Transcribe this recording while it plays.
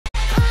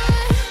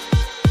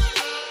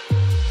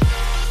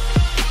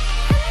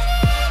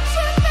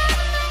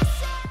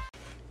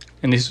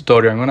In this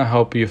tutorial, I'm going to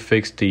help you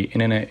fix the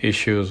internet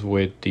issues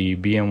with the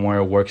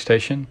VMware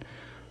workstation.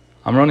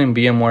 I'm running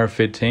VMware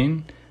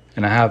 15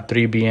 and I have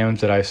 3 VMs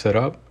that I set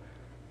up.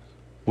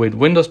 With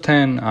Windows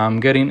 10,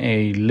 I'm getting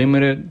a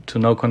limited to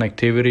no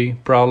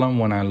connectivity problem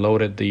when I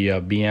loaded the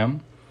VM.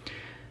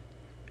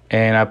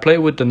 And I played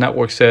with the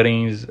network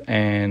settings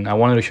and I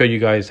wanted to show you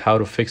guys how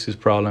to fix this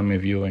problem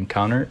if you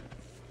encounter it.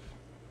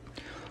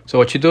 So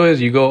what you do is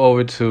you go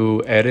over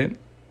to Edit,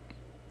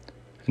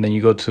 and then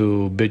you go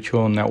to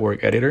Virtual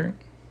Network Editor.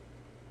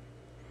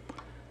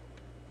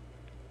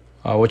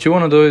 What you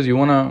want to do is you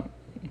want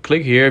to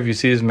click here. If you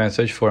see this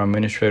message for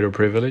administrator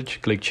privilege,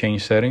 click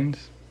Change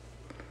Settings.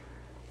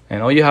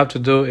 And all you have to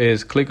do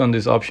is click on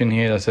this option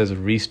here that says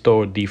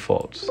Restore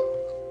Defaults.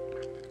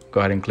 Go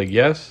ahead and click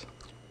Yes.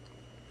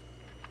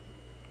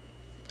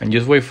 And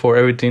just wait for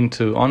everything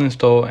to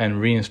uninstall and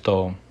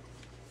reinstall.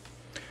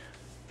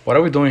 What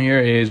are we doing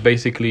here is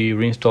basically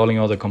reinstalling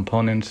all the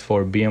components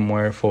for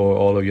VMware for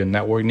all of your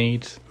network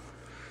needs.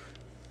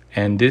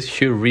 And this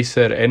should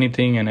reset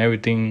anything and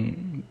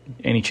everything,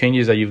 any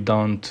changes that you've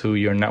done to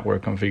your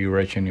network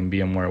configuration in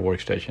VMware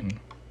Workstation.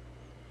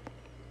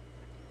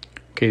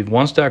 Okay,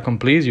 once that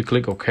completes, you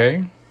click OK.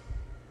 And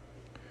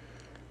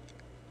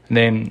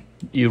then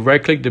you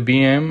right click the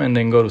VM and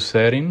then go to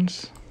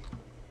Settings.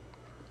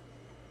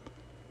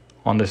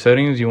 On the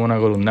settings, you want to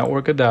go to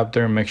Network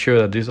Adapter and make sure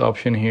that this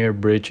option here,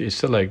 Bridge, is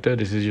selected.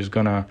 This is just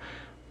going to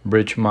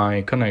bridge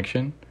my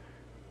connection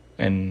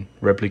and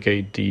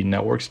replicate the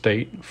network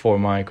state for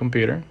my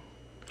computer.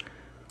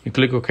 You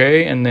click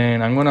OK, and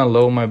then I'm going to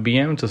load my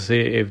VM to see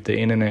if the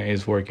internet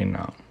is working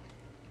now.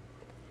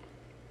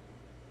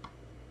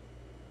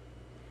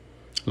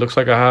 Looks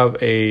like I have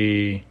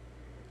a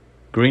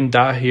green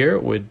dot here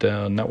with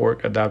the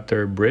network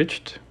adapter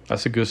bridged.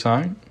 That's a good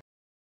sign.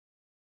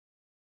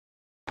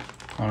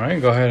 All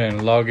right, go ahead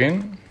and log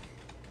in.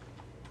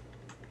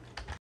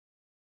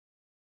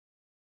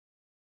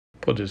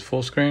 Put this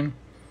full screen.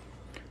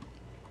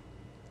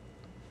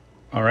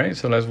 All right,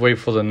 so let's wait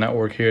for the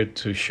network here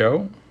to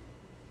show.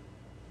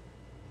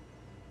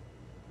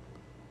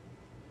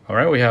 All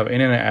right, we have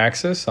internet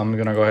access. I'm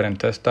gonna go ahead and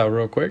test that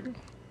real quick.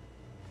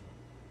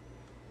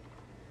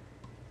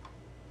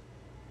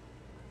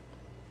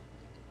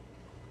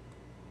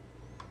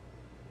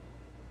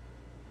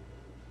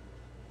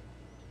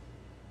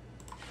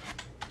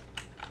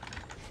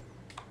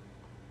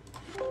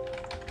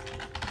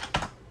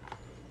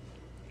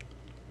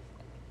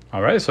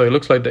 All right, so it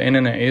looks like the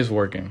internet is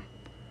working.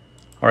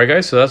 All right,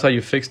 guys, so that's how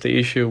you fix the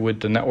issue with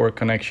the network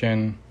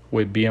connection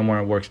with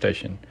VMware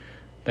Workstation.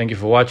 Thank you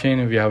for watching.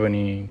 If you have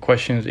any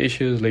questions,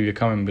 issues, leave your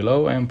comment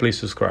below and please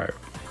subscribe.